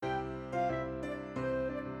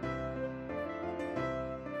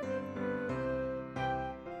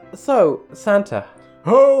So, Santa.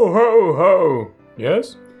 Ho, ho, ho.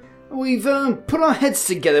 Yes? We've put our heads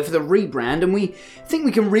together for the rebrand, and we think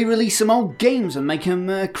we can re-release some old games and make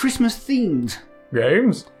them Christmas-themed.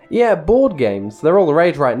 Games? Yeah, board games. They're all the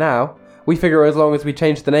rage right now. We figure as long as we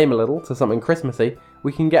change the name a little to something Christmassy,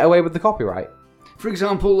 we can get away with the copyright. For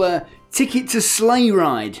example, Ticket to Sleigh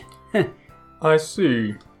Ride. I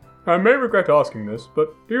see. I may regret asking this,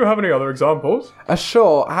 but do you have any other examples?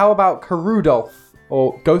 Sure, how about Karudolf?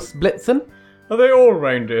 Or Ghost Blitzen? Are they all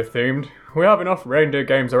reindeer-themed? We have enough reindeer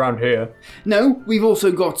games around here. No, we've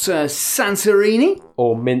also got Santorini.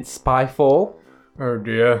 Or Mince Pie Fall? Oh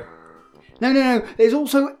dear. No. There's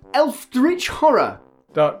also Eldritch Horror.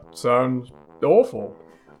 That sounds awful.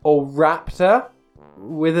 Or Raptor?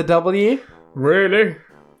 With a W? Really?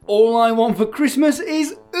 All I Want for Christmas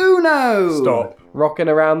is Uno. Stop. Rocking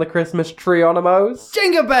around the Christmas tree onimos?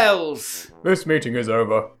 Jingle Bells. This meeting is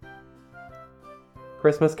over.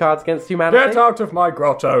 Christmas Cards Against Humanity? Get out of my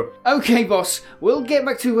grotto. Okay, boss. We'll get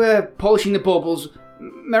back to polishing the baubles.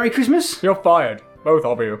 Merry Christmas. You're fired. Both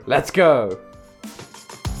of you. Let's go!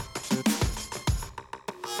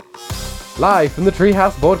 Live from the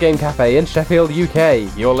Treehouse Board Game Cafe in Sheffield,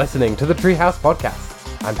 UK, you're listening to the Treehouse Podcast.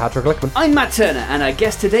 I'm Patrick Lickman. I'm Matt Turner, and our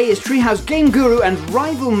guest today is Treehouse game guru and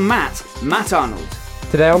rival Matt Arnold.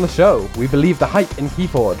 Today on the show, we believe the hype in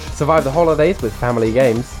Keyforge, survive the holidays with family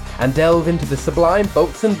games, and delve into the sublime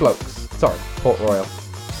boats and blokes. Sorry, Port Royal.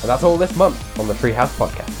 And that's all this month on the Treehouse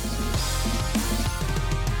Podcast.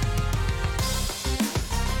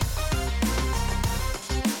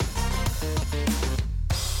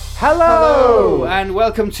 Hello! And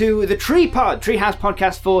welcome to the Treehouse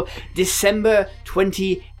Podcast for December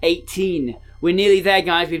 2018. We're nearly there,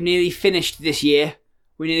 guys. We've nearly finished this year.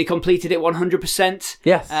 We nearly completed it 100%.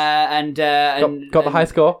 Yes. Got the high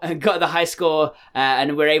score. Got the high score,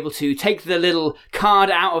 and we're able to take the little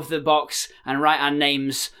card out of the box and write our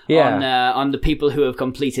names on the people who have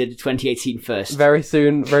completed 2018 first. Very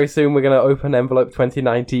soon we're going to open envelope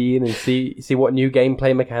 2019 and see what new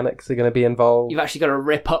gameplay mechanics are going to be involved. You've actually got to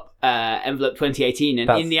rip up envelope 2018,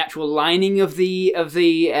 and in the actual lining of the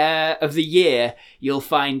year, you'll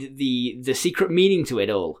find the secret meaning to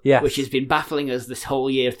it all, which has been baffling us this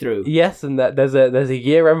whole year through. Yes, and that there's a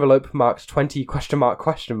year envelope marked 20 ?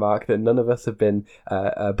 That none of us have been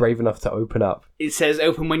brave enough to open up. It says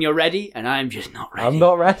open when you're ready, and I'm just not ready. I'm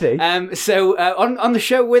not ready. So on the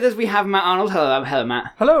show with us we have Matt Arnold. Hello,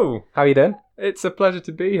 Matt. Hello. How are you doing? It's a pleasure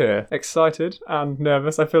to be here. Excited and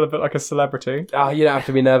nervous. I feel a bit like a celebrity. Oh, you don't have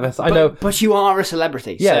to be nervous. I know. But you are a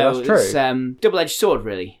celebrity. Yeah, so that's true. It's double-edged sword,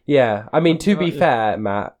 really. Yeah. I mean, to be fair,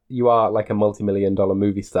 Matt, you are like a multi-million-dollar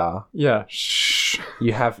movie star. Yeah. Shh.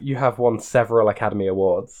 You have won several Academy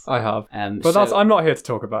Awards. I have. I'm not here to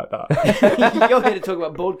talk about that. You're here to talk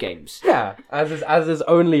about board games. Yeah, as is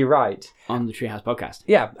only right. On the Treehouse Podcast.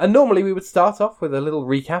 Yeah, and normally we would start off with a little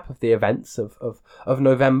recap of the events of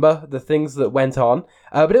November, the things that went on,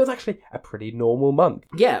 but it was actually a pretty normal month.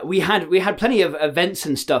 Yeah, we had plenty of events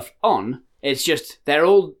and stuff on. It's just they're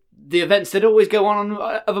all the events that always go on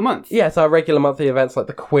of a month. Yeah, it's our regular monthly events like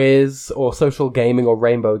the quiz or social gaming or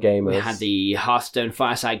Rainbow Gamers. We had the Hearthstone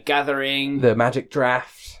Fireside Gathering, the Magic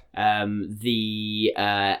Draft, the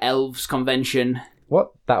Elves Convention.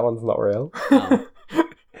 What? That one's not real. Oh.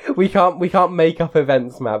 We can't make up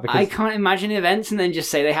events, Matt. Because I can't imagine events and then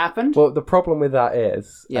just say they happened. Well, the problem with that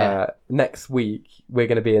is next week we're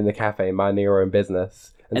going to be in the cafe minding our own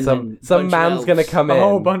business. And some man's going to come in. A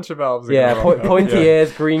whole bunch of elves. Pointy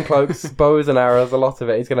ears, green cloaks, bows and arrows, a lot of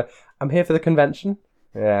it. He's going to, I'm here for the convention.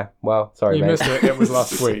 Yeah, well, sorry, you mate. missed it. It was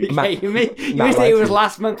last week. You missed it. It was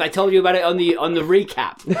last month. I told you about it on the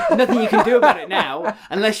recap. Nothing you can do about it now,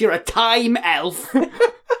 unless you're a time elf.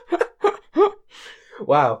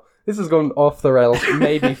 Wow, this has gone off the rails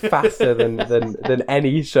maybe faster than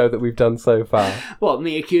any show that we've done so far. What,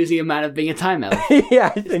 me accusing a man of being a time elf? Yeah, I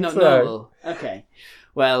think it's not so. normal. Okay.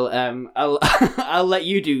 Well, I'll let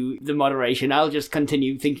you do the moderation. I'll just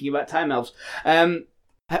continue thinking about time elves.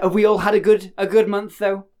 Have we all had a good month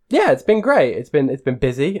though? Yeah, it's been great. It's been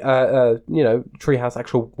busy. Treehouse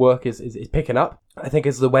actual work is picking up. I think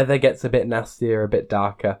as the weather gets a bit nastier, a bit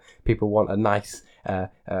darker, people want a nice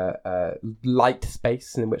light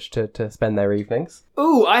space in which to spend their evenings.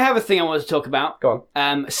 Ooh, I have a thing I want to talk about. Go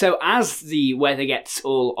on. So as the weather gets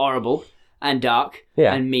all horrible and dark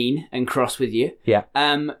and mean and cross with you,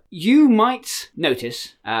 you might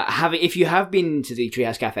notice, if you have been to the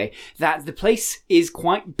Treehouse Cafe, that the place is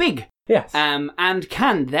quite big. Yes. And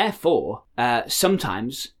can therefore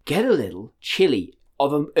sometimes get a little chilly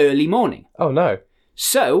of an early morning. Oh no.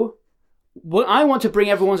 So, I want to bring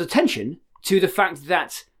everyone's attention to the fact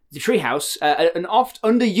that the treehouse, an oft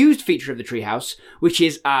underused feature of the treehouse, which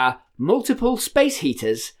is multiple space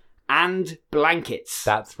heaters and blankets.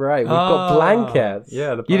 That's right. We've got blankets.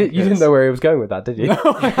 Yeah, the blankets. You didn't know where he was going with that, did you? No,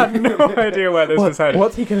 I had no idea where this was heading.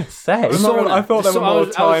 What's he going to say? I thought there were more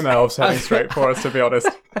time elves heading straight for us, to be honest.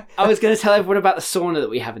 I was going to tell everyone about the sauna that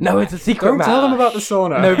we have in No, the it's a secret. Don't tell them about the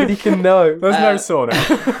sauna. Nobody can know. There's no sauna.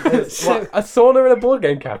 What, a sauna in a board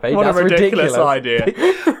game cafe? What That's a ridiculous idea.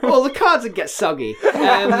 Well, the cards would get soggy.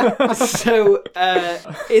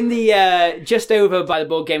 In the just over by the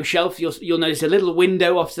board game shelf, you'll notice a little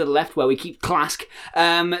window off to the left where we keep Clask.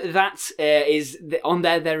 On there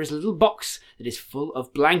is a little box that is full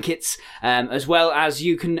of blankets, as well as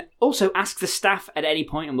you can also ask the staff at any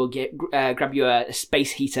point, and we'll grab you a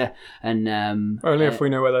space heater. And only if we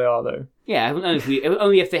know where they are, though. Yeah,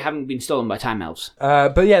 only if they haven't been stolen by time elves.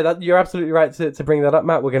 But yeah, you're absolutely right to bring that up,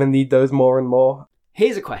 Matt. We're going to need those more and more.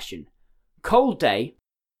 Here's a question: cold day,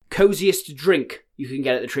 coziest drink you can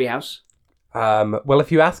get at the treehouse? Well,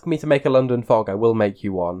 if you ask me to make a London fog, I will make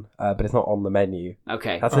you one, but it's not on the menu.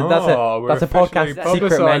 Okay. That's a podcast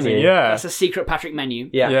secret menu. Yeah. That's a secret Patrick menu.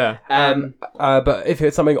 Yeah. But if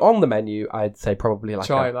it's something on the menu, I'd say probably like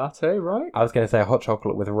chai latte, right? I was going to say a hot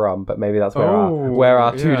chocolate with rum, but maybe that's where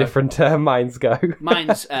our two different minds go.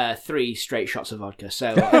 Mine's 3 straight shots of vodka.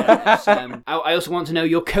 So I also want to know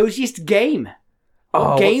your coziest game.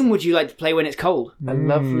 What game would you like to play when it's cold? A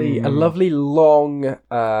lovely long,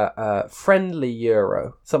 friendly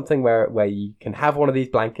Euro. Something where you can have one of these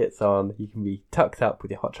blankets on. You can be tucked up with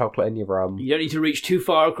your hot chocolate and your rum. You don't need to reach too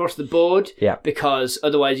far across the board. Yeah. Because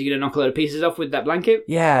otherwise you're going to knock a load of pieces off with that blanket.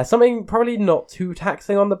 Yeah, something probably not too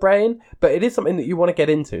taxing on the brain, but it is something that you want to get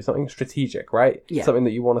into. Something strategic, right? Yeah. Something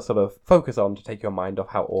that you want to sort of focus on to take your mind off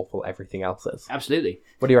how awful everything else is. Absolutely.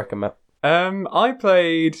 What do you reckon, Matt? I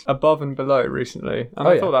played Above and Below recently, and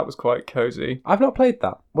I thought that was quite cozy. I've not played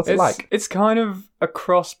that. What's it like? It's kind of a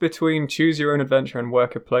cross between Choose Your Own Adventure and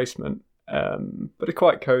Worker Placement, but it's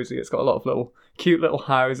quite cozy. It's got a lot of cute little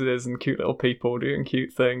houses and cute little people doing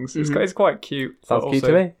cute things. Mm-hmm. It's quite cute. Sounds cute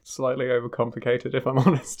to me. Slightly overcomplicated, if I'm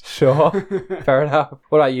honest. Sure. Fair enough.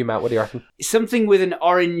 What about you, Matt? What do you reckon? Something with an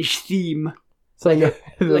orange theme. Like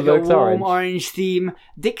a warm orange theme.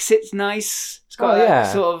 Dixit's nice. It's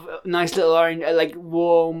got sort of nice little orange,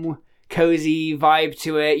 warm, cozy vibe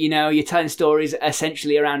to it. You know, you're telling stories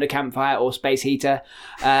essentially around a campfire or space heater.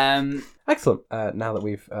 Excellent. Now that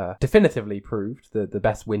we've definitively proved the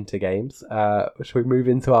best winter games, should we move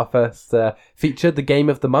into our first feature, the game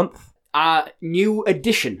of the month? Our new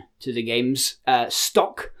addition to the game's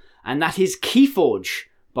stock, and that is Keyforge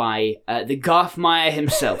by the Garth Meyer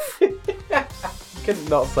himself. Could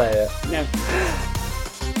not say it. No.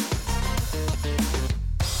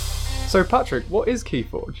 So, Patrick, what is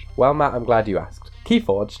Keyforge? Well, Matt, I'm glad you asked.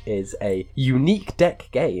 Keyforge is a unique deck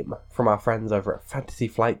game from our friends over at Fantasy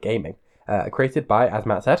Flight Gaming. Created by, as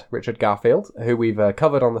Matt said, Richard Garfield, who we've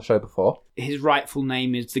covered on the show before. His rightful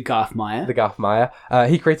name is the Garth Meyer. The Garth Meyer.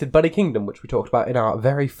 He created Buddy Kingdom, which we talked about in our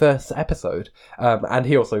very first episode. And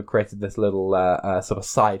he also created this little sort of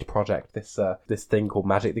side project, this thing called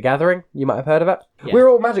Magic the Gathering. You might have heard of it. Yeah. We're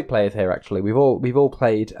all Magic players here, actually. We've all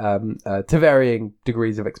played to varying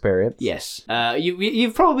degrees of experience. Yes.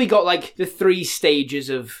 You've probably got the 3 stages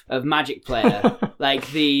of Magic player.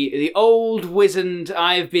 The old wizened,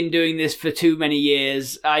 I've been doing this for too many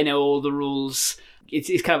years, I know all the rules.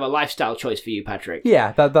 It's kind of a lifestyle choice for you, Patrick.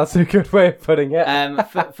 Yeah, that's a good way of putting it.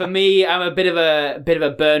 For me, I'm a bit of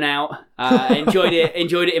a burnout. Enjoyed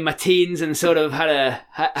it in my teens and sort of had a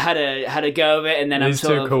go of it, and then I'm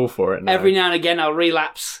sort of too cool for it now. Every now and again I'll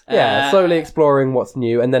relapse. Slowly exploring what's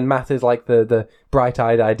new, and then Matt is like the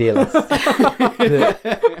bright-eyed idealist. the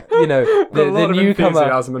newcomer.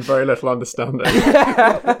 Enthusiasm and very little understanding.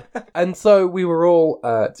 And so we were all,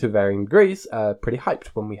 to varying degrees, pretty hyped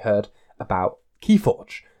when we heard about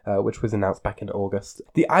Keyforge, which was announced back in August.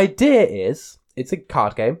 The idea is, it's a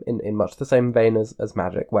card game in much the same vein as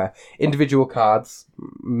Magic, where individual cards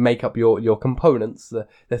make up your components,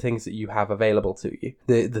 the things that you have available to you.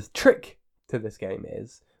 The trick to this game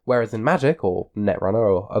is, whereas in Magic or Netrunner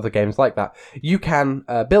or other games like that, you can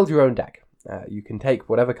build your own deck. You can take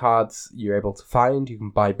whatever cards you're able to find, you can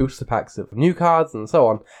buy booster packs of new cards and so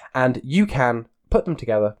on, and you can put them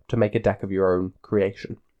together to make a deck of your own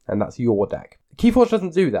creation. And that's your deck. Keyforge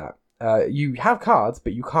doesn't do that. You have cards,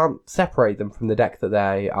 but you can't separate them from the deck that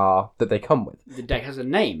they come with. The deck has a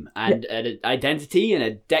name and an identity and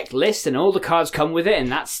a deck list, and all the cards come with it,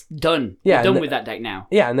 and that's done. Yeah, you're done with that deck now.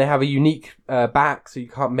 Yeah, and they have a unique back, so you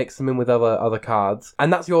can't mix them in with other cards,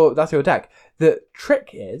 and that's your deck. The trick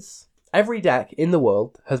is, Every deck in the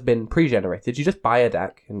world has been pre-generated. You just buy a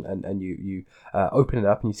deck and you open it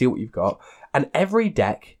up and you see what you've got. And every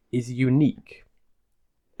deck is unique.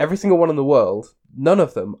 Every single one in the world, none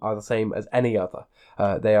of them are the same as any other.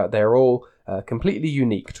 They're all completely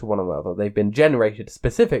unique to one another. They've been generated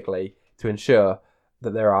specifically to ensure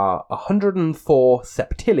that there are 104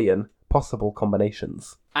 septillion possible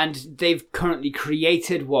combinations. And they've currently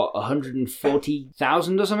created,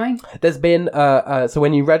 140,000 or something? There's been, so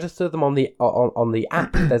when you register them on the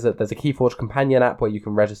app, there's a Keyforge companion app where you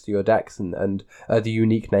can register your decks and the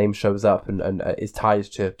unique name shows up and is tied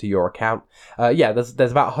to your account. There's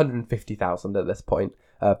about 150,000 at this point,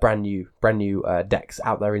 brand new decks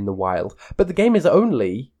out there in the wild. But the game is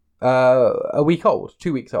only a week old,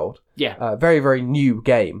 2 weeks old. Yeah. Very, very new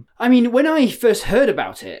game. I mean, when I first heard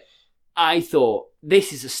about it, I thought,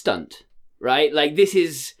 this is a stunt, right? Like, this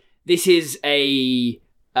is a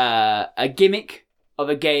gimmick of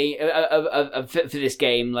a game, for this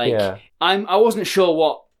game. Like, yeah. I wasn't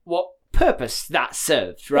sure what purpose that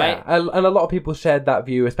served, right? Yeah. And a lot of people shared that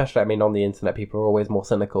view, especially, I mean, on the internet, people are always more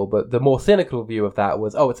cynical, but the more cynical view of that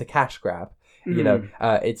was, it's a cash grab. You know,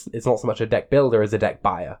 it's not so much a deck builder as a deck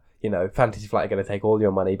buyer. You know, Fantasy Flight are going to take all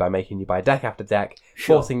your money by making you buy deck after deck,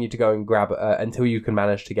 forcing you to go and grab until you can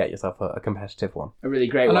manage to get yourself a competitive one. A really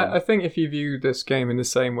great one. And I think if you view this game in the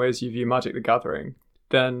same way as you view Magic the Gathering,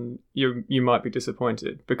 then you might be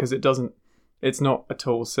disappointed because it's not at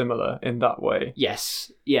all similar in that way.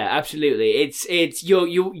 Yes, yeah, absolutely. It's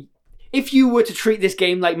you. If you were to treat this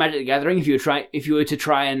game like Magic the Gathering, if you were to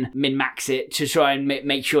try and min-max it, to try and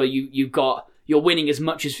make sure you're winning as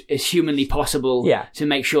much as humanly possible to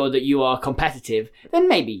make sure that you are competitive, then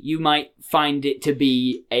maybe you might find it to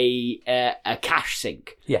be a cash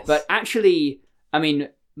sink. Yes. But actually, I mean,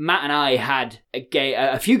 Matt and I had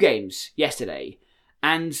a few games yesterday,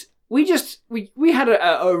 and we had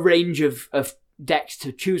a range of decks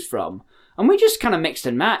to choose from, and we just kind of mixed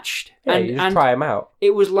and matched. Yeah, you just try them out.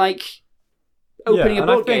 It was like opening a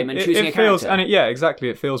board game and choosing a character. Exactly.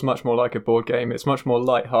 It feels much more like a board game. It's much more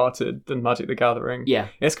light-hearted than Magic the Gathering. Yeah.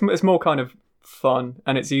 It's more kind of fun,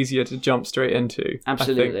 and it's easier to jump straight into.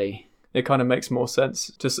 Absolutely. I think it kind of makes more sense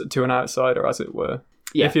to an outsider, as it were.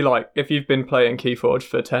 Yeah. If you've been playing Keyforge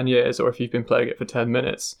for 10 years, or if you've been playing it for 10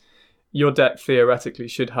 minutes, your deck theoretically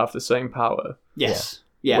should have the same power. Yes.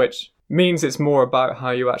 Yeah. Which means it's more about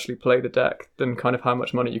how you actually play the deck than kind of how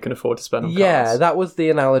much money you can afford to spend on cards. Yeah, that was the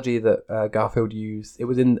analogy that Garfield used.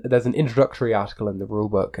 There's an introductory article in the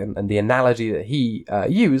rulebook, and the analogy that he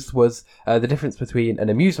used was the difference between an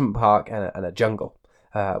amusement park and a jungle.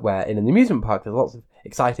 Where in an amusement park there's lots of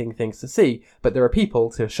exciting things to see, but there are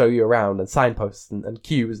people to show you around and signposts and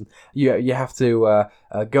cues, and you have to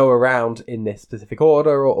go around in this specific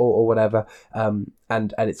order or whatever, and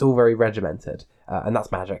it's all very regimented, and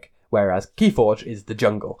that's Magic. Whereas Keyforge is the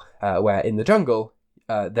jungle, where in the jungle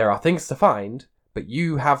there are things to find, but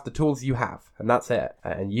you have the tools you have, and that's it.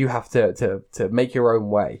 And you have to make your own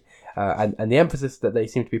way. And the emphasis that they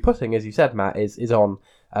seem to be putting, as you said, Matt, is on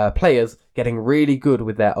players getting really good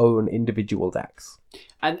with their own individual decks.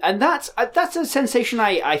 And that's a sensation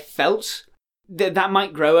I felt. That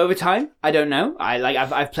might grow over time. I don't know.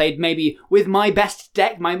 I've played maybe with my best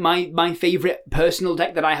deck, my favorite personal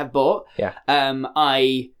deck that I have bought. Yeah.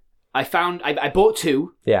 I bought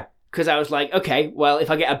two. Yeah. Because I was like, okay, well, if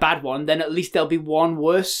I get a bad one, then at least there'll be one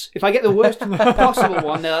worse. If I get the worst possible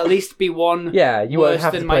one, there'll at least be one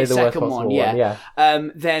worse than my second one. Yeah.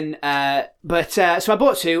 So I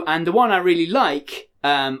bought two, and the one I really like,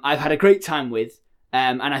 I've had a great time with.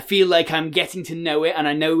 And I feel like I'm getting to know it, and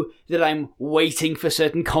I know that I'm waiting for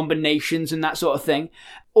certain combinations and that sort of thing.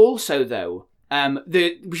 Also, though,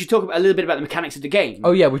 we should talk a little bit about the mechanics of the game.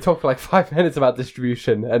 Oh yeah, we talked for like 5 minutes about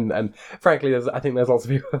distribution, and frankly, I think there's lots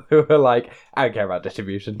of people who are like, I don't care about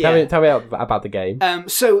distribution. Tell me about the game.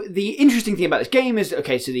 So the interesting thing about this game is, so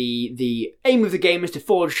the aim of the game is to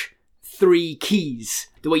forge 3 keys.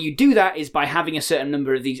 The way you do that is by having a certain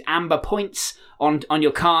number of these amber points on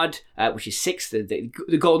your card, which is 6, the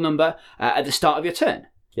gold number, at the start of your turn.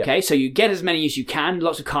 Yep. Okay, so you get as many as you can.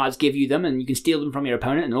 Lots of cards give you them, and you can steal them from your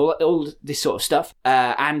opponent and all this sort of stuff.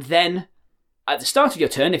 And then, at the start of your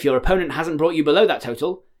turn, if your opponent hasn't brought you below that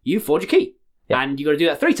total, you forge a key. Yep. And you got to do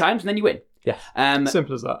that 3 times, and then you win. Yeah.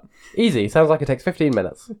 Simple as that. Easy. Sounds like it takes 15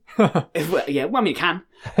 minutes. Well, I mean, it can.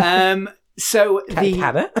 Can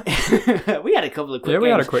it? We had a couple of quick games. We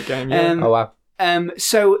had a quick game, yeah. Oh, wow.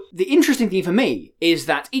 So the interesting thing for me is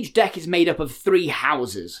that each deck is made up of 3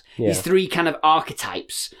 houses. Yeah. These 3 kind of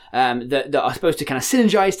archetypes that are supposed to kind of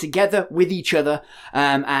synergize together with each other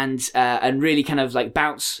and really kind of like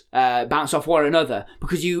bounce off one another.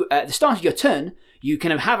 Because you at the start of your turn, you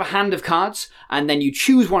kind of have a hand of cards, and then you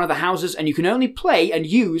choose one of the houses, and you can only play and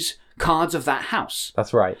use cards of that house.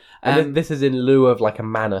 That's right. And this is in lieu of like a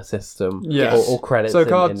mana system or credits. So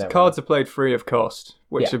cards are played free of cost,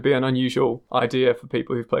 which would be an unusual idea for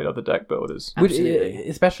people who've played other deck builders.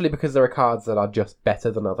 Especially because there are cards that are just better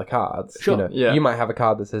than other cards. Sure. You might have a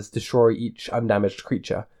card that says destroy each undamaged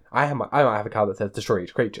creature. I might have a card that says destroy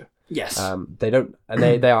each creature. Yes. They don't, and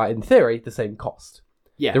they are in theory the same cost.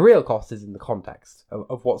 Yeah. The real cost is in the context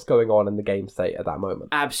of what's going on in the game state at that moment.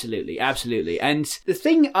 Absolutely. And the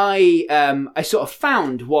thing I sort of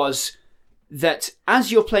found was that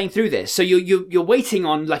as you're playing through this, so you're waiting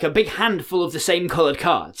on like a big handful of the same coloured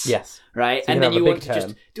cards. Yes. Right? So and then you want to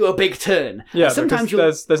just do a big turn. Yeah, sometimes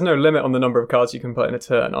there's no limit on the number of cards you can play in a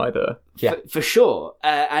turn either. Yeah. For sure.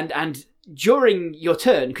 And during your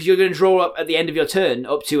turn, because you're going to draw up at the end of your turn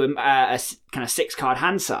up to a kind of 6-card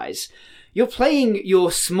hand size, you're playing your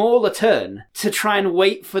smaller turn to try and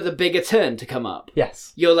wait for the bigger turn to come up.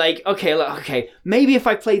 Yes. You're like, okay, maybe if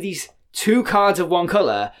I play these 2 cards of one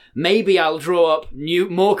colour, maybe I'll draw up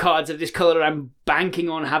more cards of this colour I'm banking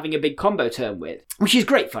on having a big combo turn with. Which is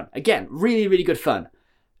great fun. Again, really, really good fun.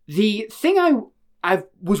 The thing I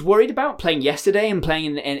was worried about playing yesterday and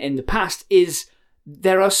playing in the past is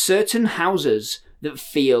there are certain houses that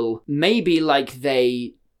feel maybe like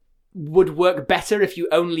they would work better if you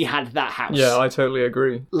only had that house. Yeah, I totally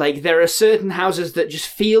agree. Like, there are certain houses that just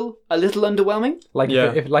feel a little underwhelming. Like,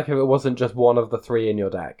 if it wasn't just one of the 3 in your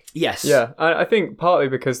deck. Yes. Yeah, I think partly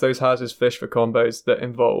because those houses fish for combos that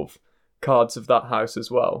involve cards of that house as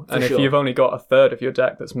well. And if you've only got a third of your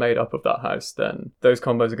deck that's made up of that house, then those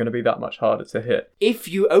combos are going to be that much harder to hit. If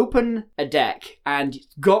you open a deck and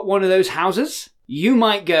got one of those houses, you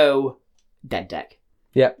might go dead deck.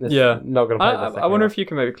 Yeah. Not going to play this. I wonder if you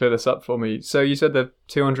can maybe clear this up for me. So you said there are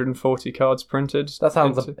 240 cards printed. That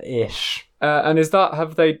sounds ish. And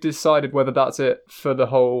have they decided whether that's it for the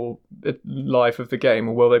whole life of the game,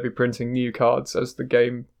 or will they be printing new cards as the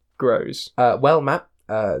game grows? Well, Matt,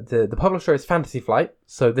 the publisher is Fantasy Flight,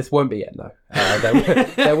 so this won't be it. No,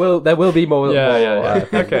 there will be more. Yeah.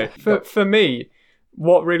 Okay. For me,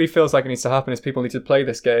 what really feels like it needs to happen is people need to play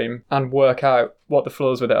this game and work out what the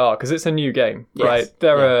flaws with it are, because it's a new game, right?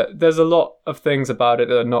 There's a lot of things about it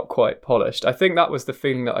that are not quite polished. I think that was the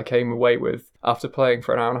feeling that I came away with after playing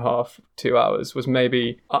for an hour and a half, 2 hours, was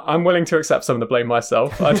maybe I'm willing to accept some of the blame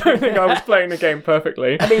myself. I don't think I was playing the game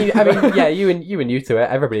perfectly. I mean, yeah, you and you to it.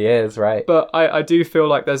 Everybody is, right? But I do feel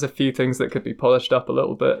like there's a few things that could be polished up a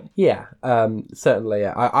little bit. Yeah, certainly.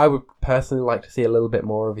 I would personally like to see a little bit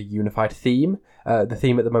more of a unified theme. The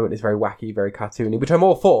theme at the moment is very wacky, very cartoony, which I'm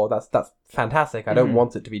all for. That's fantastic. I don't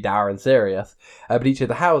want it to be dour and serious. But each of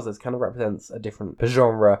the houses kind of represents a different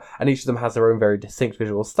genre, and each of them has their own very distinct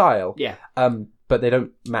visual style. Yeah. But they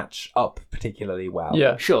don't match up particularly well.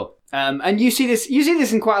 Yeah. Sure. And you see this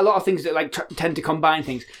in quite a lot of things that like tend to combine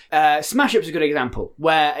things. Smash Up's a good example,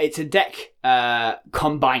 where it's a deck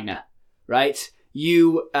combiner, right?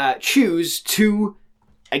 You choose 2,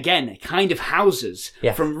 again, kind of houses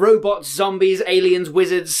from robots, zombies, aliens,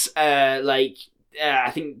 wizards,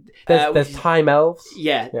 I think there's time elves.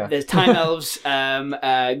 Yeah, there's time elves,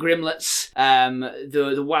 grimlets,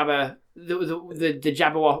 the Wabba, the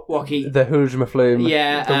Jabberwocky, the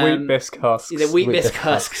Hoojmaflume, the Wheat Bisque husks. The Wheat Bisque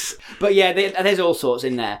husks. But yeah, there's all sorts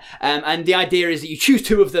in there. And the idea is that you choose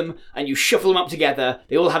 2 of them and you shuffle them up together.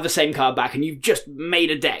 They all have the same card back, and you've just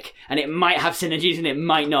made a deck. And it might have synergies and it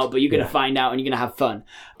might not, but you're going to find out and you're going to have fun.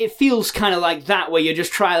 It feels kind of like that, where you're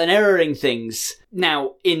just trial and erroring things.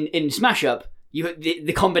 Now, in Smash Up,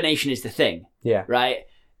 the combination is the thing. Yeah. Right?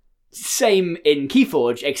 Same in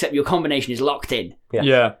Keyforge, except your combination is locked in.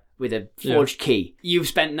 Yeah. With a forged key. You've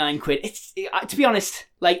spent £9. It's to be honest,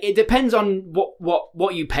 like, it depends on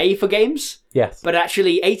what you pay for games. Yes. But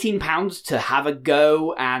actually, £18 to have a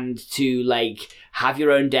go and to like have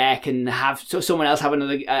your own deck and have someone else have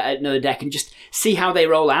another deck and just see how they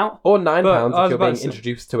roll out. Or £9 if you're being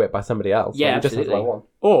introduced to it by somebody else. Yeah, like, absolutely. Just one.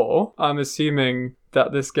 Or I'm assuming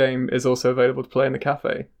that this game is also available to play in the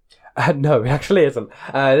cafe. No, it actually isn't.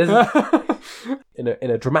 This is in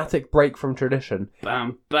a dramatic break from tradition.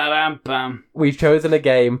 Bam, bam, bam. We've chosen a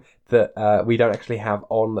game that we don't actually have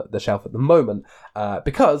on the shelf at the moment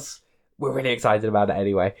because we're really excited about it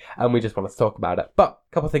anyway, and we just want to talk about it. But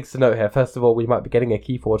a couple of things to note here. First of all, we might be getting a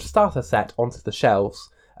Keyforge starter set onto the shelves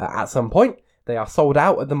at some point. They are sold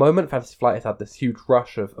out at the moment. Fantasy Flight has had this huge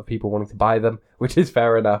rush of people wanting to buy them, which is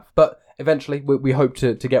fair enough. But eventually we hope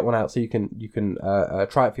to get one out so you can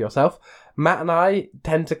try it for yourself. Matt and I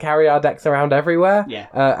tend to carry our decks around everywhere. Yeah.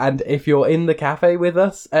 And if you're in the cafe with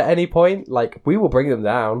us at any point, like, we will bring them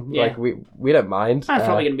down. Yeah. Like, we don't mind. I'm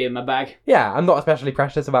probably going to be in my bag. Yeah, I'm not especially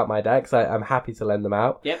precious about my decks. I'm happy to lend them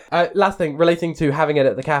out. Yep. Last thing, relating to having it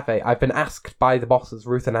at the cafe, I've been asked by the bosses,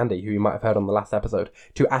 Ruth and Andy, who you might have heard on the last episode,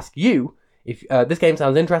 to ask you if this game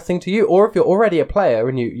sounds interesting to you, or if you're already a player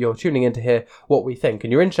and you're tuning in to hear what we think,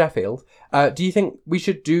 and you're in Sheffield, do you think we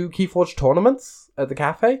should do Keyforge tournaments at the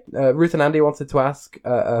cafe? Ruth and Andy wanted to ask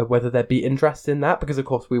whether there'd be interest in that, because of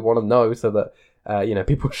course we want to know so that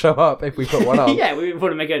people show up if we put one on. Yeah, we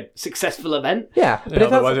want to make a successful event. Yeah, but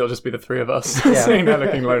otherwise it'll just be the three of us sitting there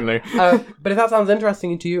looking lonely. But if that sounds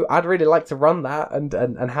interesting to you, I'd really like to run that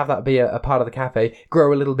and have that be a part of the cafe,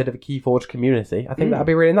 grow a little bit of a Keyforge community. I think that'd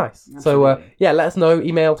be really nice. Absolutely. So let us know,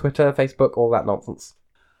 email, Twitter, Facebook, all that nonsense.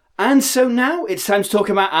 And so now it's time to talk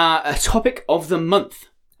about our topic of the month,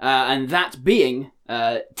 and that being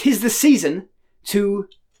 'tis the season to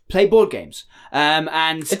play board games.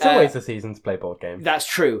 And it's always the season to play board games. That's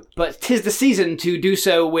true. But 'tis the season to do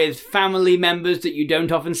so with family members that you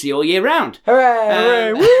don't often see all year round.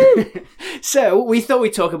 Hooray! Hooray! Woo! So we thought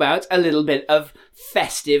we'd talk about a little bit of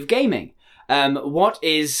festive gaming. What's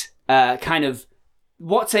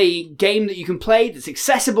a game that you can play that's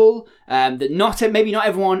accessible, that maybe not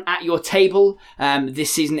everyone at your table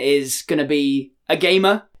this season is going to be a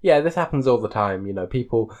gamer? Yeah, this happens all the time.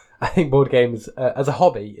 People, I think board games as a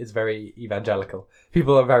hobby is very evangelical.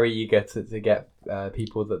 People are very eager to get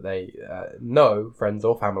people that they know, friends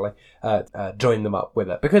or family, join them up with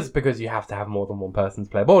it. Because you have to have more than one person to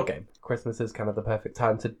play a board game. Christmas is kind of the perfect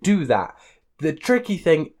time to do that. The tricky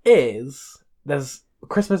thing is,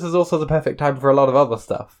 Christmas is also the perfect time for a lot of other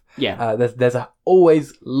stuff. Yeah. There's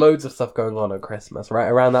always loads of stuff going on at Christmas, right?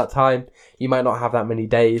 Around that time, you might not have that many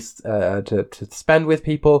days to spend with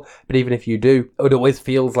people, but even if you do, it always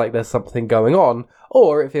feels like there's something going on,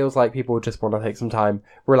 or it feels like people just want to take some time,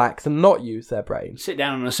 relax, and not use their brain. Sit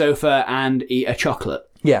down on a sofa and eat a chocolate.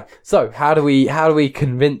 Yeah. So how do we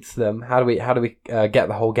convince them? How do we get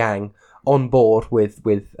the whole gang on board with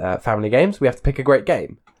family games? We have to pick a great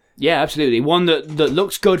game. Yeah, absolutely. One that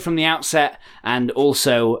looks good from the outset and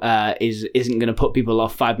also isn't going to put people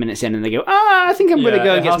off 5 minutes in and they go, I think I'm going to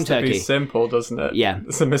go and get some turkey. It has to be simple, doesn't it? Yeah.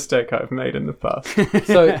 It's a mistake I've made in the past.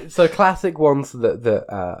 So classic ones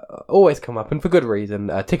that always come up, and for good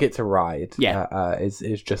reason. Ticket to Ride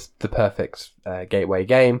is just the perfect gateway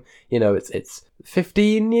game. It's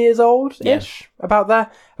 15 years old-ish,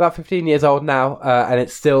 about 15 years old now, and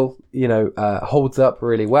it still, holds up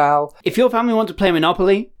really well. If your family want to play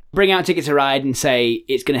Monopoly, bring out Ticket to Ride and say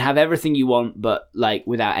it's going to have everything you want, but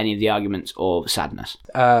without any of the arguments or sadness.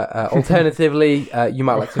 Alternatively, you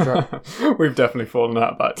might like to try... We've definitely fallen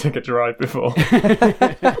out about Ticket to Ride before.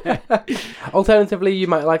 Alternatively, you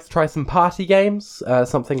might like to try some party games,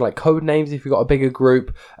 something like Codenames if you've got a bigger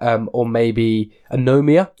group, or maybe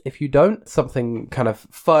Anomia if you don't. Something kind of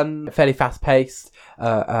fun, fairly fast-paced,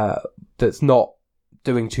 that's not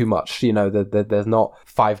doing too much. There's not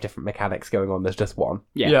 5 different mechanics going on, there's just one.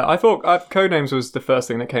 Yeah, I thought Codenames was the first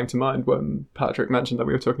thing that came to mind when Patrick mentioned that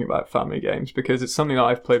we were talking about family games, because it's something that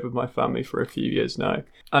I've played with my family for a few years now,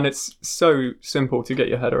 and it's so simple to get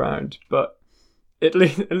your head around, but it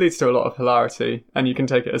leads to a lot of hilarity, and you can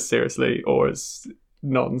take it as seriously or as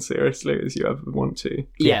non-seriously as you ever want to.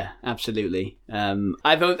 Yeah, absolutely.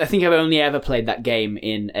 I think I've only ever played that game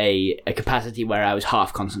in a capacity where I was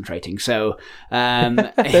half concentrating. So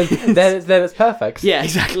then it's perfect. Yeah,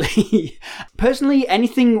 exactly. Personally,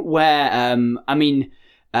 anything where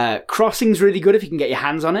Crossing's really good if you can get your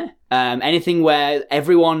hands on it. Anything where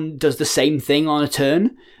everyone does the same thing on a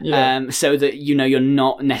turn, so that you're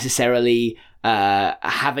not necessarily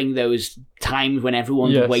having those times when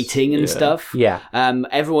everyone's waiting and stuff. Yeah.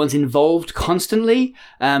 Everyone's involved constantly.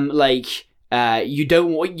 What you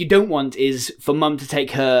don't want is for Mum to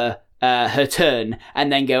take her turn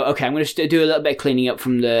and then go, okay, I'm going to do a little bit of cleaning up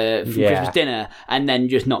from Christmas dinner, and then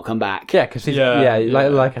just not come back. Yeah, because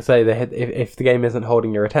like I say, if the game isn't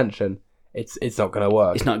holding your attention, it's not going to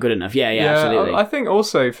work. It's not good enough. Yeah, absolutely. I think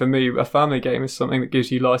also for me, a family game is something that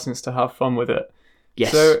gives you license to have fun with it.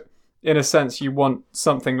 Yes. So in a sense, you want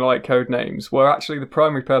something like Codenames, where actually the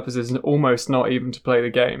primary purpose is almost not even to play the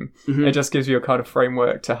game. Mm-hmm. It just gives you a kind of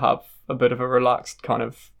framework to have a bit of a relaxed kind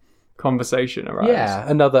of conversation around. Yeah,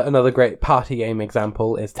 another great party game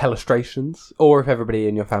example is Telestrations, or if everybody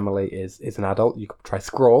in your family is an adult, you could try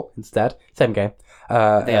Scrawl instead. Same game. They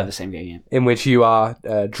are the same game, yeah. In which you are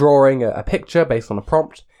drawing a picture based on a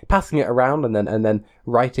prompt, passing it around, and then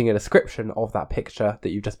writing a description of that picture that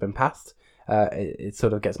you've just been passed. it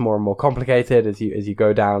sort of gets more and more complicated as you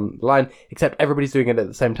go down the line. Except everybody's doing it at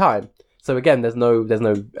the same time. So again, there's no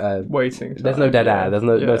waiting time. There's no dead air. There's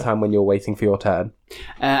no time when you're waiting for your turn.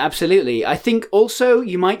 Absolutely. I think also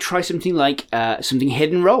you might try something like something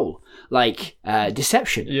hidden role, like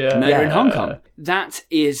Deception, Murder in Hong Kong. That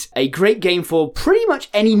is a great game for pretty much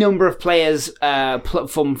any number of players,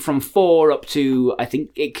 from 4 up to, I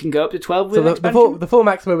think it can go up to 12 with expansion. The full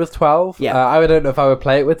maximum was 12. Yeah. I don't know if I would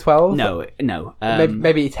play it with 12. No.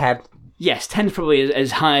 Maybe 10. Yes, 10 is probably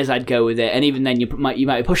as high as I'd go with it, and even then you might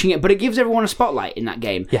be pushing it, but it gives everyone a spotlight in that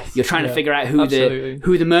game. Yes. You're trying to figure out who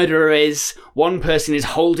the murderer is. One person is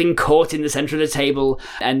holding court in the centre of the table,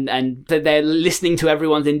 and they're listening to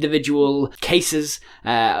everyone's individual cases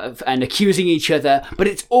and accusing each other, but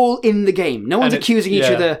it's all in the game. No one's accusing each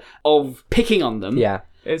other of picking on them. Yeah.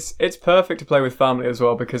 It's perfect to play with family as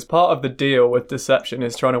well, because part of the deal with Deception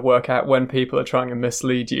is trying to work out when people are trying to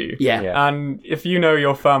mislead you. Yeah. And if you know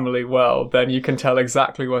your family well, then you can tell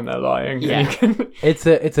exactly when they're lying. Yeah.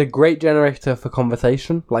 It's a great generator for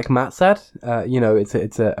conversation, like Matt said.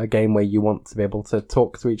 It's a game where you want to be able to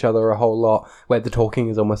talk to each other a whole lot, where the talking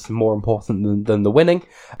is almost more important than the winning.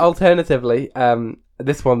 Alternatively,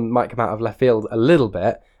 this one might come out of left field a little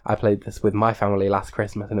bit. I played this with my family last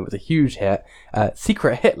Christmas and it was a huge hit.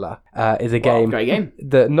 Secret Hitler is a game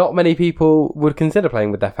that not many people would consider playing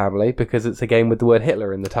with their family because it's a game with the word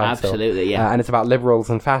Hitler in the title. Absolutely, yeah. And it's about liberals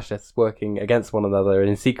and fascists working against one another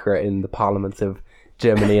in secret in the parliament of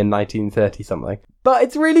Germany in 1930 something. But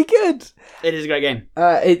it's really good. It is a great game.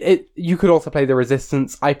 You could also play The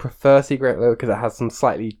Resistance. I prefer Secret Hitler because it has some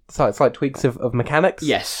slight tweaks of mechanics.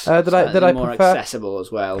 Yes, that I more prefer. accessible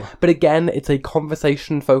as well. But again, it's a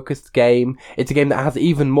conversation focused game. It's a game that has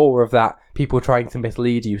even more of that people trying to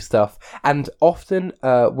mislead you stuff. And often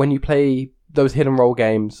when you play those hidden role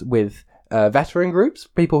games with veteran groups,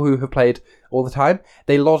 people who have played all the time,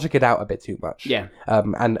 they logic it out a bit too much. Yeah.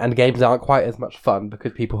 And games aren't quite as much fun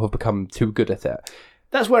because people have become too good at it.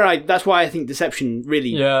 That's why I think Deception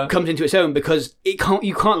really comes into its own, because you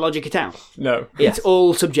can't logic it out. No. It's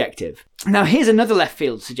all subjective. Now here's another left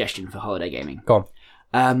field suggestion for holiday gaming. Go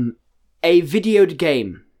on. A videoed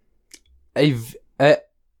game. A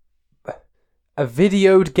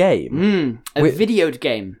videoed game? Videoed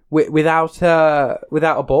game. Without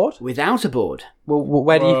a board? Without a board. Well,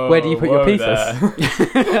 where do you put your pieces?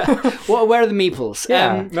 Where are the meeples?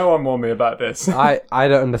 Yeah. No one warned me about this. I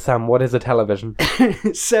don't understand. What is a television?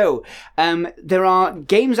 So, there are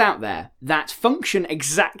games out there that function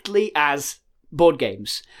exactly as board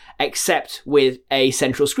games, except with a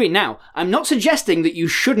central screen. Now, I'm not suggesting that you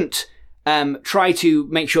shouldn't try to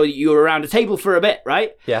make sure that you're around a table for a bit,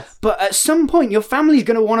 right? Yes. But at some point, your family's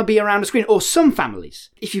going to want to be around a screen, or some families.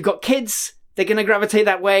 If you've got kids, they're going to gravitate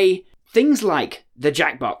that way. Things like the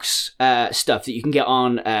Jackbox stuff that you can get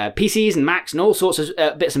on PCs and Macs and all sorts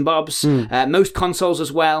of bits and bobs, most consoles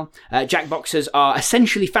as well. Jackboxes are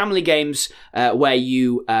essentially family games where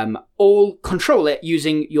you all control it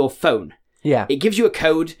using your phone. Yeah. It gives you a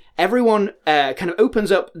code. Everyone kind of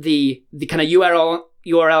opens up the kind of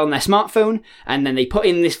URL on their smartphone, and then they put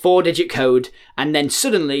in this 4-digit code, and then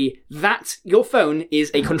suddenly your phone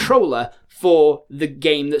is a controller for the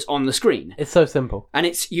game that's on the screen. It's so simple. And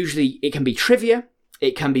it can be trivia,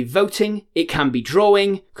 it can be voting, it can be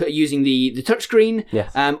drawing using the touchscreen.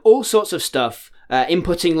 Yes. All sorts of stuff.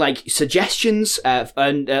 Inputting like suggestions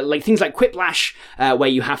and like things like Quiplash, where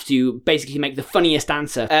you have to basically make the funniest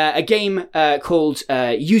answer. A game called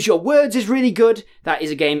Use Your Words is really good. That is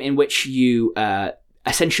a game in which you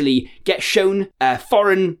essentially get shown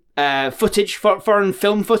foreign footage, foreign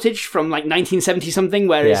film footage from like 1970 something,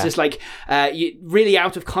 where it's just like really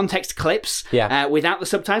out of context clips without the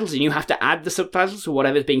subtitles, and you have to add the subtitles to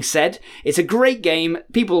whatever's being said. It's a great game.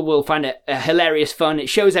 People will find it hilarious fun. It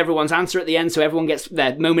shows everyone's answer at the end, so everyone gets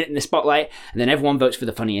their moment in the spotlight, and then everyone votes for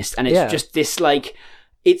the funniest. And it's just this like...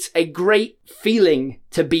 It's a great feeling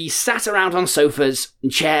to be sat around on sofas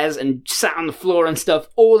and chairs and sat on the floor and stuff,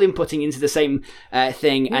 all inputting into the same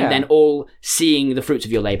thing, and then all seeing the fruits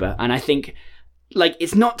of your labour. And I think, like,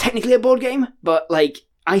 it's not technically a board game, but, like,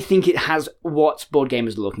 I think it has what board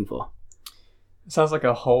gamers are looking for. It sounds like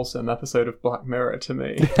a wholesome episode of Black Mirror to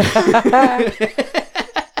me.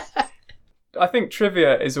 I think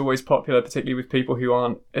trivia is always popular, particularly with people who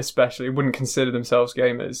wouldn't consider themselves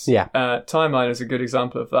gamers. Yeah. Timeline is a good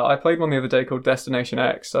example of that. I played one the other day called Destination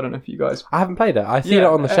X. I don't know if you guys... I haven't played it. I've seen it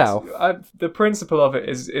on the shelf. The principle of it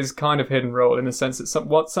is kind of hidden role in the sense that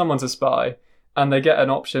someone's a spy, and they get an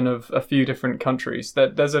option of a few different countries.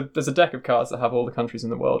 There's a deck of cards that have all the countries in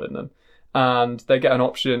the world in them. and they get an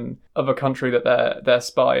option of a country that their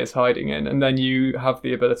spy is hiding in, and then you have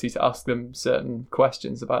the ability to ask them certain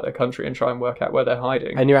questions about their country and try and work out where they're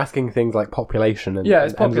hiding. And you're asking things like population and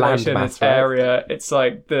it's population, and land mass, it's area, it's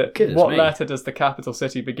like what letter does the capital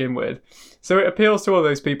city begin with? So it appeals to all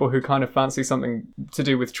those people who kind of fancy something to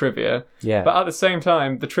do with trivia. Yeah. But at the same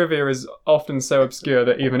time, the trivia is often so obscure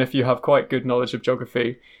that even if you have quite good knowledge of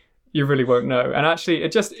geography, you really won't know. And actually,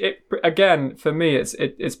 again, for me,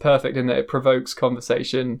 it's perfect in that it provokes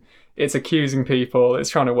conversation. It's accusing people. It's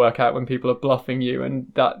trying to work out when people are bluffing you, and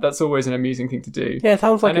that's always an amusing thing to do. Yeah, it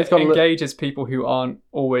sounds like and it engages people who aren't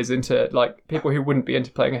always into, like, people who wouldn't be into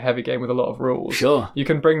playing a heavy game with a lot of rules. Sure. You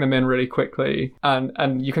can bring them in really quickly,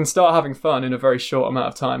 and you can start having fun in a very short amount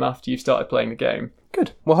of time after you've started playing the game.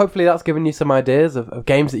 Good. Well, hopefully that's given you some ideas of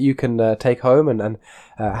games that you can take home and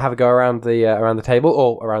have a go around the table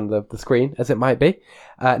or around the screen, as it might be.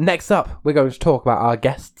 Next up, we're going to talk about our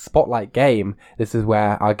guest spotlight game. This is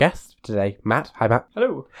where our guest today, Matt. Hi, Matt.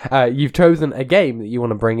 Hello. You've chosen a game that you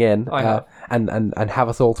want to bring in and have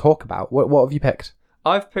us all talk about. What have you picked?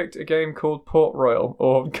 I've picked a game called Port Royal,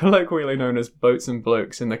 or colloquially known as Boats and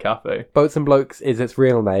Blokes in the Cafe. Boats and Blokes is its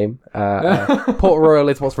real name. Port Royal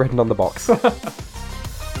is what's written on the box.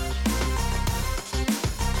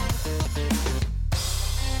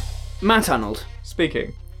 Matt Arnold.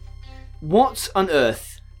 Speaking. What on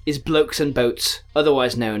earth is Blokes and Boats,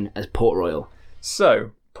 otherwise known as Port Royal?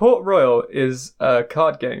 So, Port Royal is a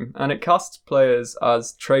card game, and it casts players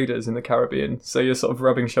as traders in the Caribbean. So you're sort of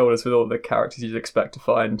rubbing shoulders with all the characters you'd expect to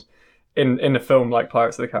find in a film like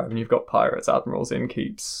Pirates of the Caribbean. You've got pirates, admirals,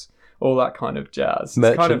 innkeeps, all that kind of jazz.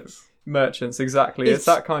 Merchants. It's kind of merchants, exactly. It's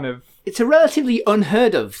that kind of... It's a relatively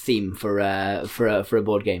unheard of theme for a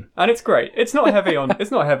board game, and it's great. It's not heavy on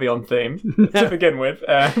theme to begin with.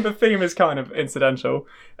 The theme is kind of incidental,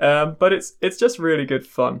 but it's just really good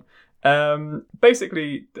fun.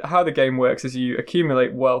 Basically, how the game works is you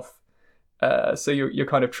accumulate wealth. So you're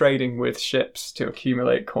kind of trading with ships to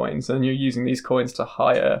accumulate coins, and you're using these coins to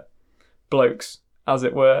hire blokes, as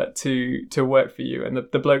it were, to work for you. And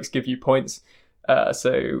the blokes give you points.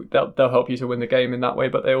 So they'll help you to win the game in that way,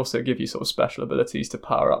 but they also give you sort of special abilities to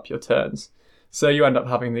power up your turns. So you end up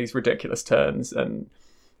having these ridiculous turns, and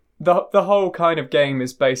the whole kind of game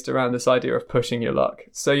is based around this idea of pushing your luck.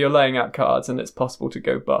 So you're laying out cards, and it's possible to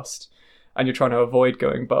go bust, and you're trying to avoid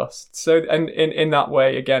going bust. So, and in that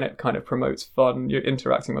way, again, it kind of promotes fun. You're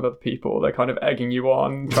interacting with other people. They're kind of egging you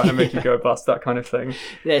on, trying to make you go bust, that kind of thing.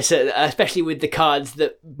 Yeah, so especially with the cards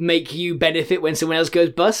that make you benefit when someone else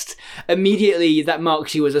goes bust, immediately that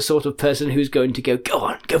marks you as a sort of person who's going to go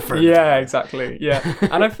on, go for it. Yeah, exactly. Yeah.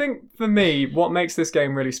 And I think, for me, what makes this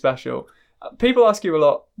game really special... People ask you a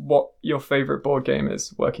lot what your favourite board game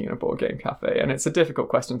is working in a board game cafe, and it's a difficult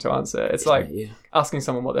question to answer. It's like asking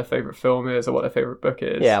someone what their favourite film is or what their favourite book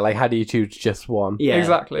is. Yeah, like how do you choose just one? Yeah,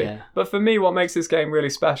 exactly. Yeah. But for me, what makes this game really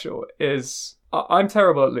special is I'm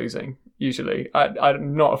terrible at losing, usually.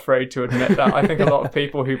 I'm not afraid to admit that. I think a lot of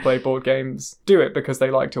people who play board games do it because they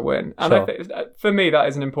like to win. And sure. I think, for me, that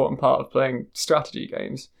is an important part of playing strategy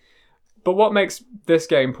games. But what makes this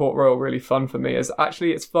game, Port Royal, really fun for me is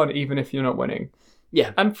actually it's fun even if you're not winning.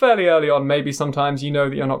 Yeah. And fairly early on, maybe sometimes you know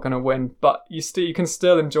that you're not going to win, but you can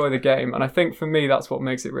still enjoy the game. And I think for me, that's what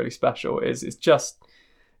makes it really special. Is it's just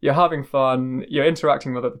you're having fun, you're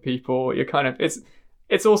interacting with other people, you're kind of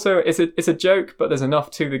it's also a joke, but there's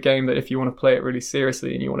enough to the game that if you want to play it really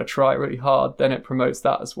seriously and you want to try really hard, then it promotes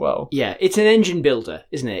that as well. Yeah, it's an engine builder,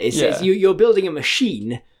 isn't it? You're building a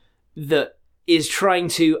machine that is trying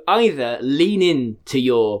to either lean into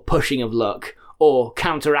your pushing of luck or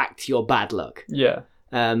counteract your bad luck. Yeah.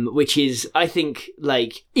 Which is, I think,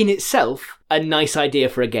 like, in itself, a nice idea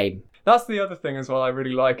for a game. That's the other thing as well. I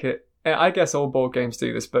really like it. I guess all board games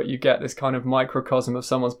do this, but you get this kind of microcosm of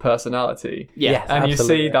someone's personality. Yeah. Yes, and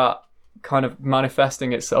absolutely. You see that kind of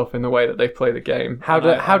manifesting itself in the way that they play the game. How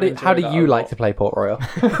do you like to play Port Royal?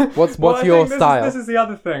 What's your style? This is the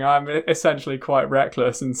other thing. I'm essentially quite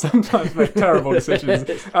reckless and sometimes make terrible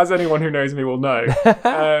decisions, as anyone who knows me will know.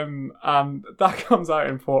 And that comes out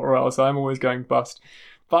in Port Royal, so I'm always going bust.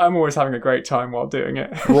 But I'm always having a great time while doing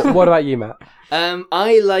it. What about you, Matt? I'm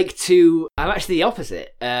actually the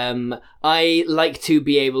opposite. I like to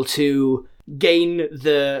be able to gain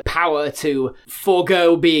the power to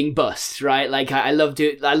forego being bust, right? Like I love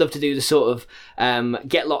to do the sort of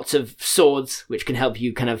get lots of swords, which can help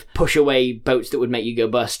you kind of push away boats that would make you go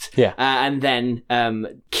bust. Yeah. And then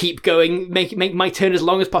keep going, make my turn as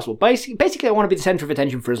long as possible. Basically, I want to be the center of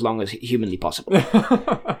attention for as long as humanly possible.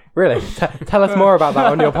 Really? Tell us more about that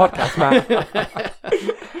on your podcast, Matt.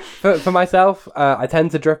 For myself, I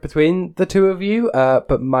tend to drift between the two of you,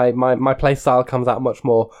 but my play style comes out much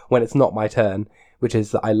more when it's not my turn, which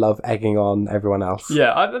is that I love egging on everyone else.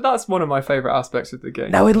 Yeah, that's one of my favourite aspects of the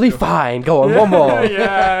game. No, it'll be fine. Go on, one more.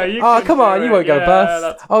 Yeah, come on, you won't go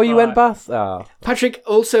bust. Oh, you went bust? Oh. Patrick,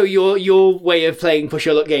 also your way of playing push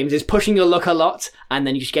your luck games is pushing your luck a lot and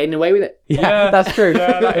then you just getting away with it. Yeah, that's true.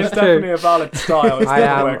 Yeah, that is definitely a valid style. It's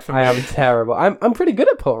work for me. I am terrible. I'm pretty good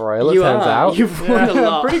at Port Royal, it turns out. You've won a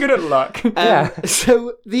lot. I'm pretty good at luck.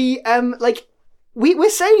 So the we're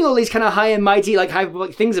saying all these kind of high and mighty, like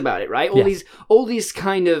hyperbolic things about it, right? All these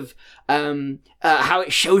kind of how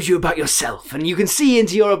it shows you about yourself, and you can see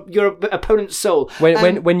into your opponent's soul.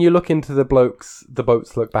 When you look into the boats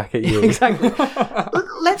look back at you. Exactly.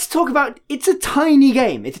 Let's talk about. It's a tiny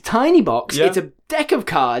game. It's a tiny box. Yeah. It's a deck of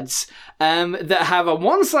cards that have on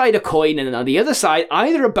one side a coin and on the other side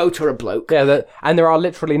either a boat or a bloke. Yeah, and there are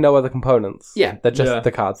literally no other components. Yeah, they're just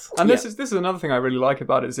the cards. And this is another thing I really like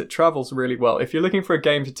about it is it travels really well. If you're looking for a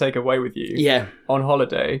game to take away with you on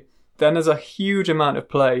holiday, then there's a huge amount of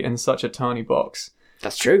play in such a tiny box.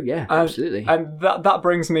 That's true, yeah, absolutely. And that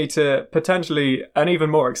brings me to potentially an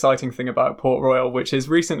even more exciting thing about Port Royal, which is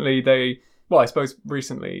recently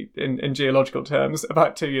in geological terms,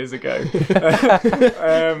 about 2 years ago,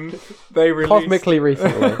 they released... Cosmically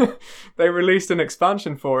recently. They released an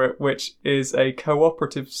expansion for it, which is a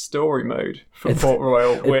cooperative story mode for Port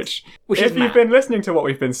Royal, which if you've been listening to what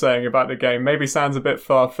we've been saying about the game, maybe sounds a bit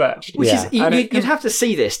far-fetched. You'd have to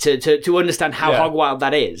see this to understand how hog wild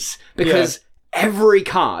that is, because every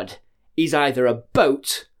card is either a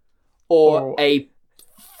boat or a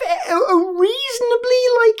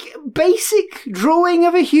reasonably basic drawing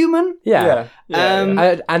of a human.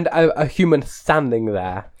 And a human standing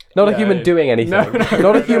there. Not a human doing anything.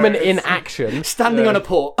 Not a human in action. Standing on a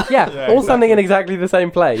port. All standing in exactly the same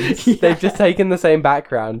place. They've just taken the same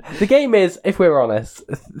background. The game is, if we're honest,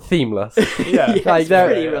 themeless. It's pretty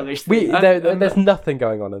rubbish. There's nothing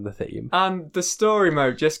going on in the theme. And the story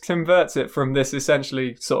mode just converts it from this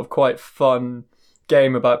essentially sort of quite fun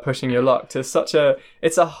game about pushing your luck to it's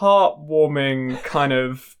a heartwarming kind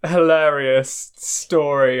of hilarious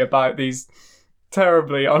story about these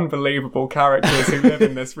terribly unbelievable characters who live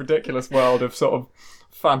in this ridiculous world of sort of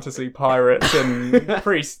fantasy pirates and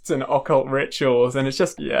priests and occult rituals, and it's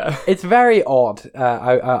just it's very odd.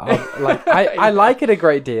 I like it a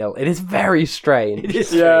great deal. It is very strange. It is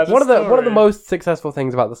strange. One of the most successful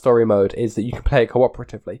things about the story mode is that you can play it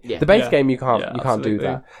cooperatively. The base game you can't do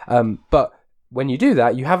that. But when you do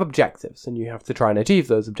that, you have objectives, and you have to try and achieve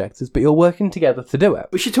those objectives, but you're working together to do it.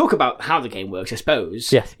 We should talk about how the game works, I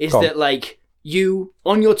suppose. Yes, is that you,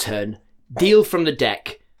 on your turn, deal from the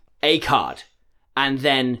deck a card, and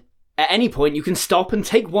then at any point you can stop and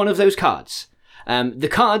take one of those cards. The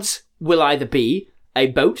cards will either be a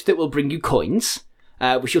boat that will bring you coins,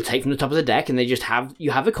 which you'll take from the top of the deck, and you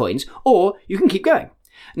have the coins, or you can keep going.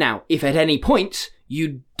 Now, if at any point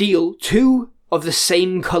you deal 2 of the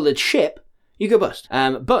same coloured ship, you go bust.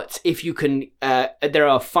 But if you can, there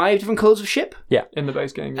are 5 different colours of ship. In the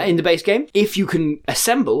base game. In the base game. If you can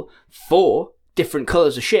assemble 4 different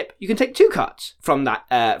colours of ship, you can take 2 cards from that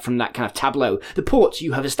kind of tableau. The ports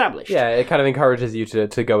you have established. Yeah, it kind of encourages you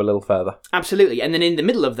to go a little further. Absolutely. And then in the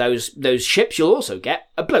middle of those ships, you'll also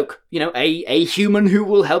get a bloke. A human who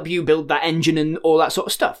will help you build that engine and all that sort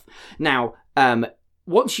of stuff. Now,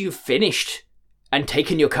 once you've finished and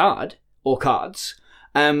taken your card or cards,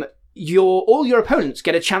 all your opponents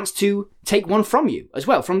get a chance to take one from you as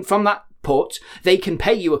well. From that port, they can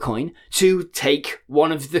pay you a coin to take one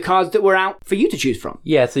of the cards that were out for you to choose from.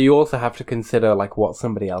 Yeah, so you also have to consider what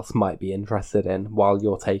somebody else might be interested in while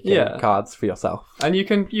you're taking cards for yourself. And you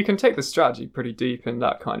can take the strategy pretty deep in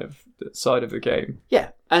that kind of side of the game.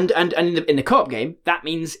 Yeah, and in the co-op game, that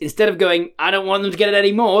means instead of going, I don't want them to get it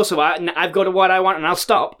anymore, so I've got what I want and I'll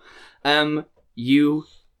stop, you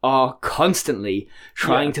are constantly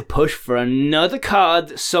trying to push for another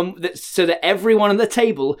card so that everyone on the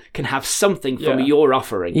table can have something from your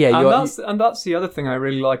offering. And that's the other thing I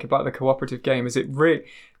really like about the cooperative game is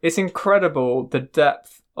it's incredible the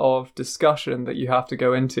depth of discussion that you have to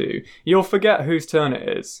go into. You'll forget whose turn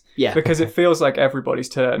it is. Because it feels like everybody's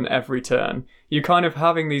turn every turn. You're kind of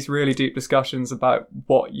having these really deep discussions about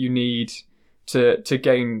what you need to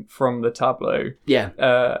gain from the tableau. It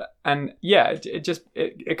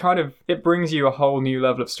brings you a whole new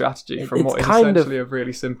level of strategy from what is essentially a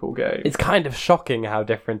really simple game. It's kind of shocking how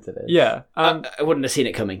different it is. I wouldn't have seen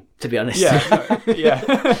it coming, to be honest.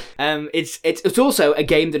 It's It's also a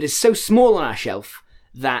game that is so small on our shelf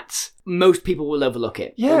that most people will overlook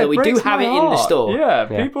it. Yeah, although we do have it in the store. Yeah,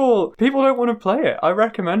 people don't want to play it. I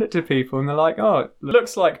recommend it to people and they're like, oh, it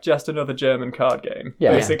looks like just another German card game,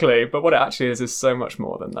 basically. But what it actually is so much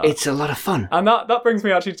more than that. It's a lot of fun. And that brings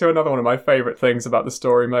me actually to another one of my favourite things about the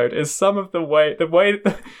story mode is some of the way,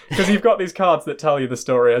 because you've got these cards that tell you the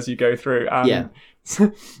story as you go through. And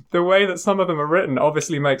the way that some of them are written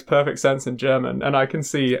obviously makes perfect sense in German, and I can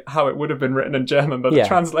see how it would have been written in German, but the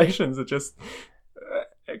translations are just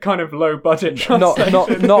kind of low budget translations.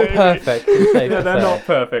 Not perfect. They're not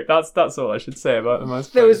perfect. That's all I should say about them.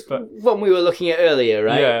 There was one we were looking at earlier,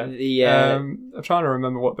 right? Yeah. I'm trying to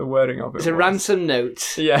remember what the wording of it was. It's a ransom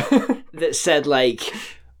note. Yeah. That said, like,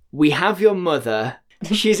 we have your mother.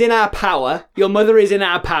 She's in our power. Your mother is in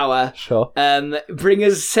our power. Sure. Bring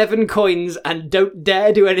us 7 coins and don't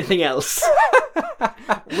dare do anything else.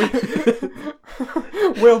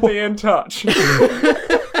 We'll be in touch.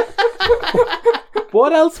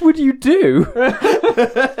 What else would you do?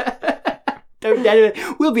 Don't dare do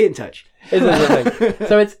it. We'll be in touch. Is the thing.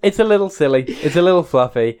 So it's a little silly. It's a little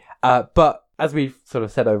fluffy. But as we've sort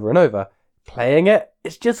of said over and over, playing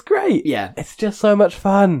it's just great. Yeah. It's just so much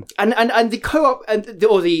fun. And the co-op and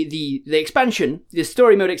the expansion, the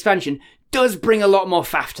story mode expansion, does bring a lot more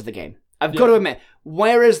faff to the game. I've got to admit.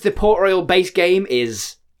 Whereas the Port Royal base game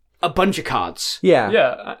is a bunch of cards. Yeah.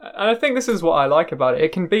 And I think this is what I like about it.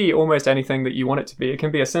 It can be almost anything that you want it to be. It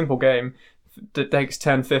can be a simple game that takes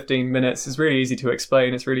 10, 15 minutes. It's really easy to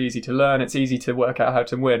explain. It's really easy to learn. It's easy to work out how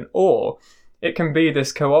to win. Or it can be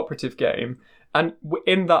this cooperative game. And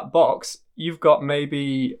in that box, you've got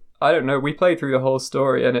maybe, I don't know, we played through the whole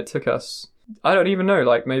story and it took us, I don't even know,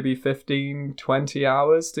 like maybe 15, 20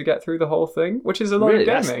 hours to get through the whole thing, which is a lot of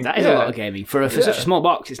gaming. That is a lot of gaming. For such a small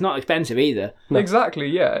box, it's not expensive either. No. Exactly,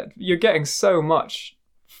 yeah. You're getting so much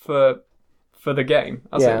for the game,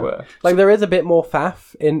 as it were. Like, there is a bit more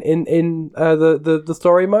faff in the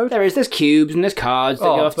story mode. There's cubes and there's cards that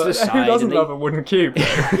go off to the side. Who doesn't love a wooden cube?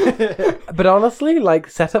 But honestly, like,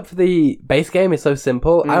 setup for the base game is so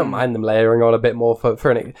simple. I don't mind them layering on a bit more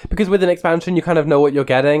because with an expansion, you kind of know what you're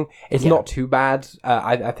getting. It's not too bad.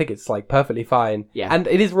 I think it's, like, perfectly fine. Yeah. And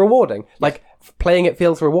it is rewarding. Like, playing it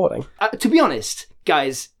feels rewarding. To be honest,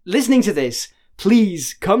 guys, listening to this,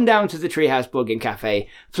 please come down to the Treehouse Board Game Cafe.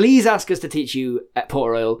 Please ask us to teach you at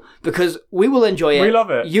Port Royal, because we will enjoy it. We love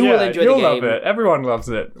it. You will enjoy the game. You'll love it. Everyone loves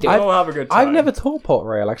it. We'll all have a good time. I've never taught Port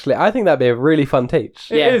Royal, actually. I think that'd be a really fun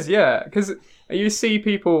teach. It is, yeah. Because you see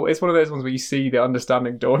people, it's one of those ones where you see the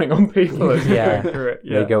understanding dawning on people as you go through it.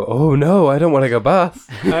 Yeah. They go, oh no, I don't want to go bust.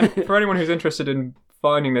 And for anyone who's interested in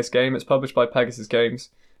finding this game, it's published by Pegasus Games,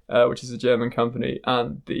 which is a German company,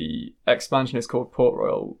 and the expansion is called Port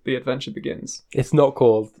Royal: The Adventure Begins. It's not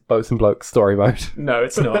called Boats and Blokes Story Mode. No,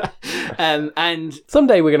 it's not. And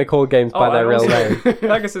someday we're going to call games by their real name.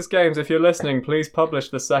 Pegasus Games, if you're listening, please publish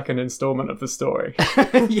the second installment of the story.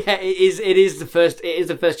 Yeah, it is the first. It is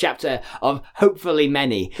the first chapter of hopefully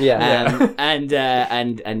many. Yeah.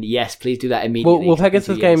 And yes, please do that immediately. Well,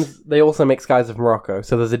 Pegasus Games, they also make Skies of Morocco,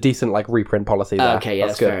 so there's a decent reprint policy there. Okay, yeah,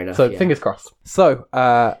 that's good. fair enough. So fingers crossed. So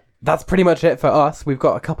that's pretty much it for us. We've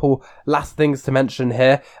got a couple last things to mention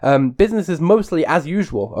here. Business is mostly as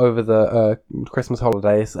usual over the Christmas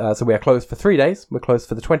holidays. So we are closed for 3 days. We're closed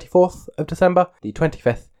for the 24th of December, the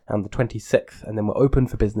 25th, and the 26th, and then we're open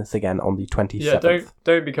for business again on the 27th. Yeah,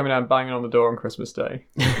 don't be coming down banging on the door on Christmas Day.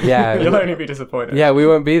 Yeah. You'll only be disappointed. Yeah, we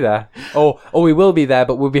won't be there. Or we will be there,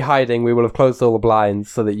 but we'll be hiding. We will have closed all the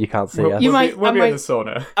blinds so that you can't see us. We'll be in the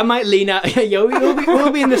sauna. I might lean out.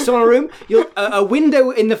 We'll be in the sauna room. A window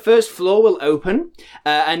in the first floor will open,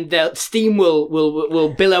 and the steam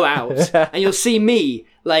will billow out, and you'll see me,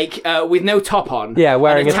 like, with no top on. Yeah,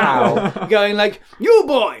 wearing a towel. Going like, you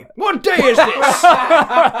boy, what day is this?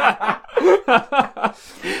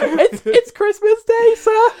 It's Christmas Day,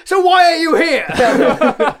 sir. So why are you here?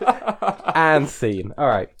 And scene. All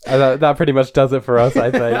right. That pretty much does it for us, I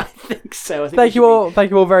think. I think so. Thank you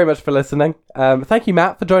all very much for listening. Thank you,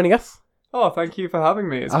 Matt, for joining us. Oh, thank you for having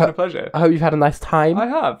me. It's been a pleasure. I hope you've had a nice time. I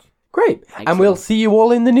have. Great. Excellent. And we'll see you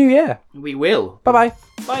all in the new year. We will. Bye-bye.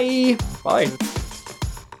 Bye. Bye.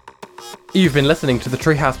 You've been listening to the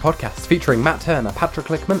Treehouse Podcast featuring Matt Turner, Patrick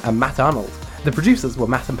Lickman, and Matt Arnold. The producers were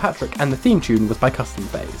Matt and Patrick, and the theme tune was by Custom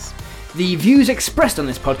Phase. The views expressed on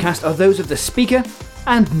this podcast are those of the speaker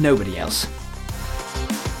and nobody else.